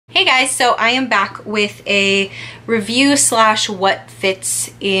Hey guys, so I am back with a review slash what fits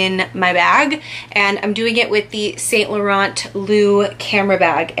in my bag, and I'm doing it with the Saint Laurent Lou camera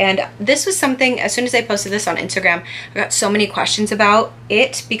bag. And this was something, as soon as I posted this on Instagram, I got so many questions about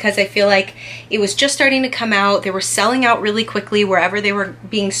it because I feel like it was just starting to come out. They were selling out really quickly wherever they were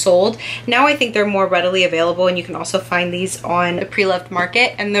being sold. Now I think they're more readily available, and you can also find these on the pre-loved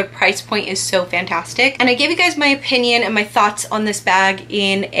market, and the price point is so fantastic. And I gave you guys my opinion and my thoughts on this bag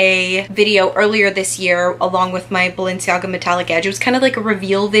in a video earlier this year along with my Balenciaga metallic edge. It was kind of like a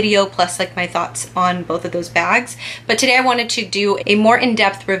reveal video plus like my thoughts on both of those bags. But today I wanted to do a more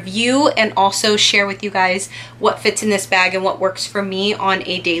in-depth review and also share with you guys what fits in this bag and what works for me on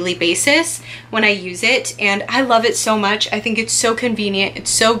a daily basis when I use it. And I love it so much. I think it's so convenient. It's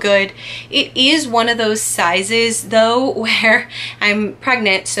so good. It is one of those sizes though where I'm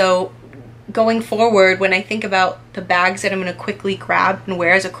pregnant, so going forward, when I think about the bags that I'm going to quickly grab and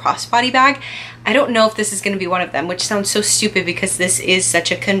wear as a crossbody bag, I don't know if this is going to be one of them, which sounds so stupid because this is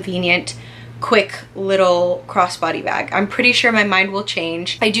such a convenient, quick little crossbody bag. I'm pretty sure my mind will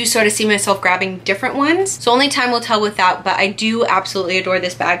change. I do sort of see myself grabbing different ones, so only time will tell with that, but I do absolutely adore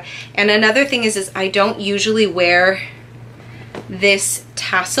this bag. And another thing is I don't usually wear this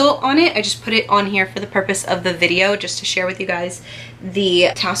tassel on it. I just put it on here for the purpose of the video, just to share with you guys the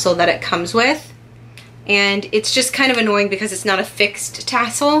tassel that it comes with. And it's just kind of annoying because it's not a fixed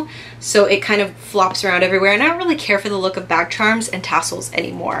tassel, so it kind of flops around everywhere, and I don't really care for the look of bag charms and tassels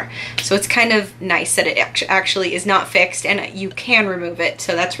anymore. So it's kind of nice that it actually is not fixed and you can remove it,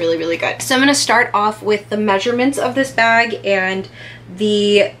 so that's really, really good. So I'm going to start off with the measurements of this bag, and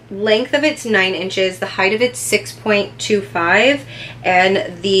the length of it's 9 inches, the height of it's 6.25,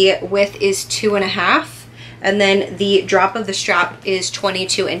 and the width is 2.5. And then the drop of the strap is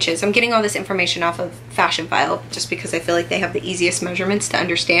 22 inches. I'm getting all this information off of Fashion File just because I feel like they have the easiest measurements to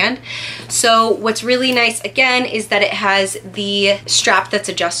understand. So what's really nice again is that it has the strap that's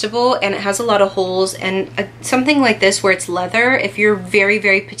adjustable, and it has a lot of holes, and something like this where it's leather, if you're very,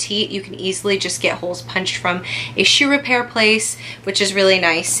 very petite, you can easily just get holes punched from a shoe repair place, which is really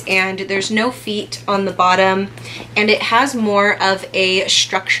nice. And there's no feet on the bottom, and it has more of a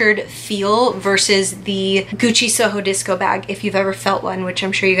structured feel versus the Gucci Soho Disco bag, if you've ever felt one, which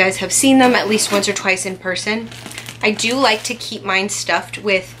I'm sure you guys have seen them at least once or twice in person. I do like to keep mine stuffed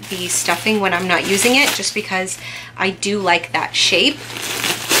with the stuffing when I'm not using it, just because I do like that shape.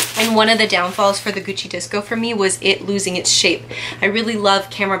 And one of the downfalls for the Gucci Disco for me was it losing its shape. I really love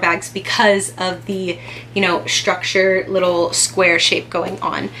camera bags because of the, you know, structured little square shape going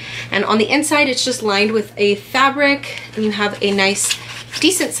on. And on the inside, it's just lined with a fabric, and you have a nice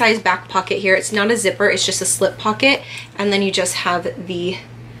decent sized back pocket here. It's not a zipper, it's just a slip pocket, and then you just have the,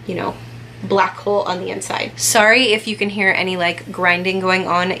 you know, black hole on the inside. Sorry if you can hear any like grinding going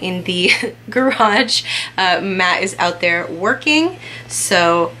on in the garage. Matt is out there working,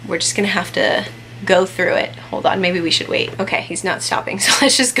 so we're just gonna have to go through it. Hold on, maybe we should wait. Okay, he's not stopping, so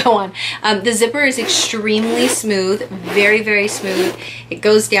let's just go on. The zipper is extremely smooth, very, very smooth. It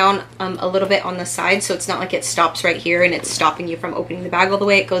goes down a little bit on the side, so it's not like it stops right here and it's stopping you from opening the bag all the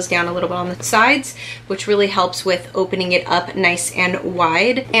way. It goes down a little bit on the sides, which really helps with opening it up nice and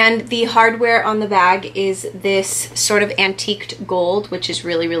wide. And the hardware on the bag is this sort of antiqued gold, which is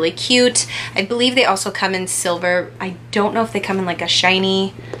really, really cute. I believe they also come in silver. I don't know if they come in like a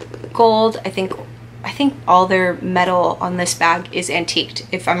shiny gold. I think all their metal on this bag is antiqued.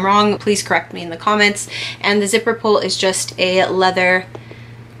 If I'm wrong, please correct me in the comments. And the zipper pull is just a leather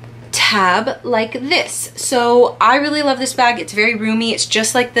tab like this. So I really love this bag. It's very roomy. It's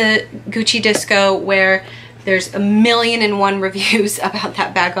just like the Gucci Disco, where there's 1,000,001 reviews about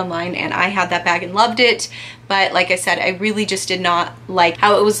that bag online, and I had that bag and loved it. But like I said, I really just did not like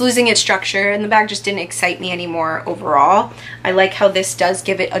how it was losing its structure, and the bag just didn't excite me anymore overall. I like how this does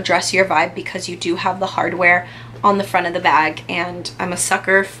give it a dressier vibe because you do have the hardware on the front of the bag, and I'm a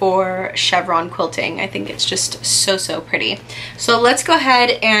sucker for chevron quilting. I think it's just so, so pretty. So let's go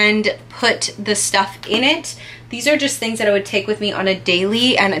ahead and put the stuff in it. These are just things that I would take with me on a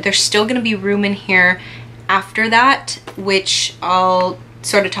daily, and there's still gonna be room in here after that, which I'll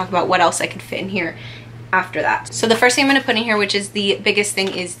sort of talk about what else I could fit in here after that. So the first thing I'm going to put in here, which is the biggest thing,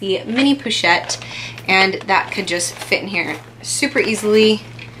 is the mini pochette, and that could just fit in here super easily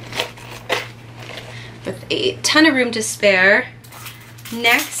with a ton of room to spare.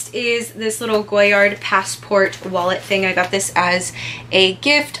 Next is this little Goyard passport wallet thing. I got this as a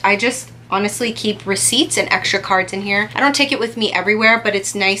gift. I just honestly keep receipts and extra cards in here. I don't take it with me everywhere, but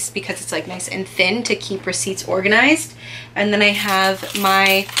it's nice because it's like nice and thin to keep receipts organized. And then I have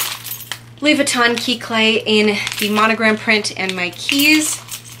my Louis Vuitton key clay in the monogram print and my keys.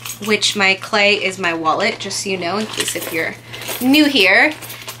 which my clay is my wallet, just so you know, in case if you're new here.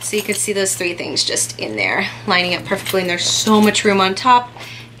 So you can see those 3 things just in there, lining up perfectly, and there's so much room on top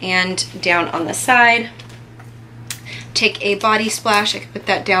and down on the side. Take a body splash, I can put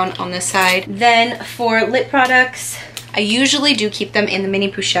that down on the side. Then for lip products, I usually do keep them in the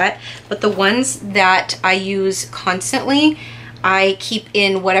mini pochette, but the ones that I use constantly, I keep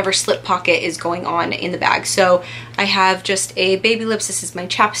in whatever slip pocket is going on in the bag. So I have just a Baby Lips, this is my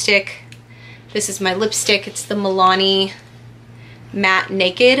chapstick, this is my lipstick, it's the Milani Matte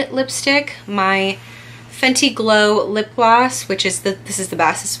Naked lipstick, my Fenty Glow lip gloss, which is this is the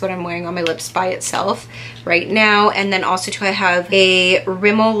best. This is what I'm wearing on my lips by itself right now. And then also too, I have a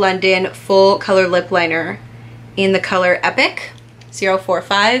Rimmel London full color lip liner in the color Epic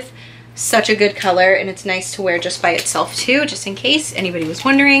 045. Such a good color, and it's nice to wear just by itself too, just in case anybody was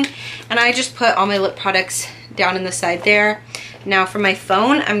wondering. And I just put all my lip products down in the side there. Now for my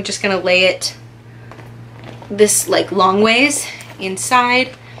phone, I'm just gonna lay it this like long ways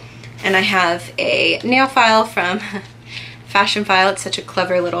inside. And I have a nail file from Fashion File. It's such a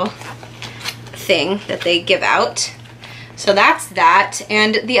clever little thing that they give out. So that's that.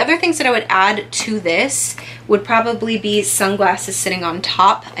 And the other things that I would add to this would probably be sunglasses sitting on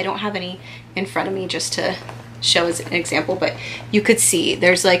top. I don't have any in front of me just to show as an example, but you could see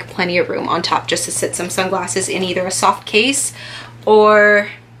there's like plenty of room on top just to sit some sunglasses in either a soft case or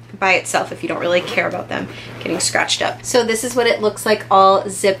by itself if you don't really care about them getting scratched up. So this is what it looks like all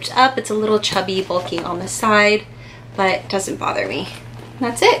zipped up. It's a little chubby, bulky on the side, but doesn't bother me.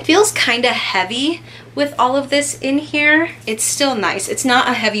 That's it. Feels kind of heavy with all of this in here. It's still nice. It's not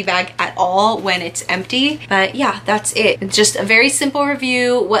a heavy bag at all when it's empty, but yeah, that's it. It's just a very simple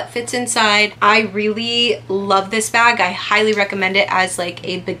review, what fits inside. I really love this bag. I highly recommend it as like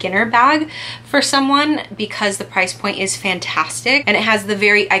a beginner bag for someone because the price point is fantastic and it has the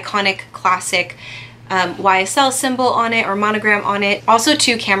very iconic classic YSL symbol on it or monogram on it. Also,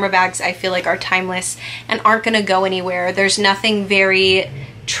 too, camera bags I feel like are timeless and aren't gonna go anywhere. There's nothing very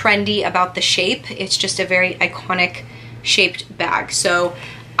trendy about the shape. It's just a very iconic shaped bag. So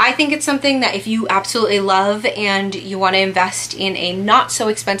I think it's something that if you absolutely love and you want to invest in a not so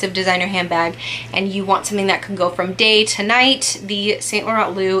expensive designer handbag and you want something that can go from day to night, the Saint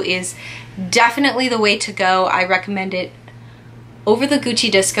Laurent Lou is definitely the way to go. I recommend it over the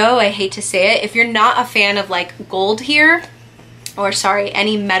Gucci Disco. I hate to say it. If you're not a fan of like gold here, or sorry,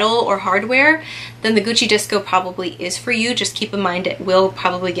 any metal or hardware, then the Gucci Disco probably is for you. Just keep in mind it will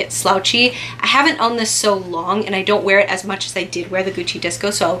probably get slouchy. I haven't owned this so long and I don't wear it as much as I did wear the Gucci Disco,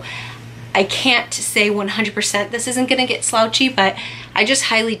 so I can't say 100% this isn't gonna get slouchy, but I just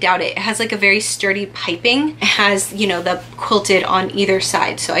highly doubt it. It has like a very sturdy piping. It has, you know, the quilted on either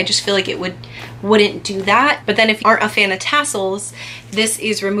side, so I just feel like it wouldn't do that. But then if you aren't a fan of tassels, this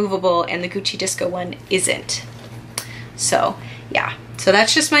is removable and the Gucci Disco one isn't. So yeah, so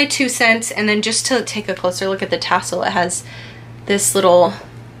that's just my 2 cents. And then just to take a closer look at the tassel, it has this little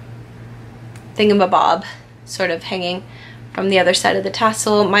thingamabob sort of hanging from the other side of the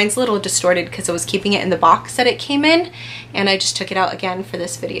tassel. Mine's a little distorted because I was keeping it in the box that it came in, and I just took it out again for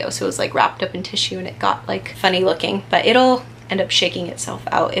this video, so it was like wrapped up in tissue and it got like funny looking, but it'll end up shaking itself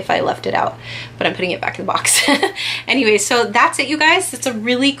out if I left it out, but I'm putting it back in the box. Anyway, so that's it, you guys. It's a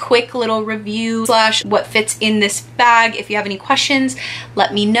really quick little review slash what fits in this bag. If you have any questions,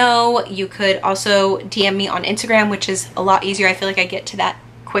 let me know. You could also DM me on Instagram, which is a lot easier. I feel like I get to that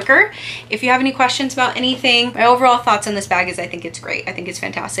quicker. If you have any questions about anything, my overall thoughts on this bag is I think it's great. I think it's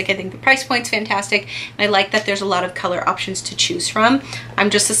fantastic. I think the price point's fantastic. And I like that there's a lot of color options to choose from. I'm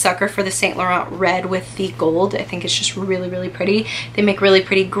just a sucker for the Saint Laurent red with the gold. I think it's just really, really pretty. They make really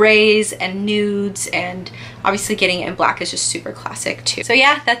pretty grays and nudes, and obviously getting it in black is just super classic too. So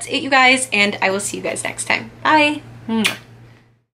yeah, that's it, you guys, and I will see you guys next time. Bye. Mwah.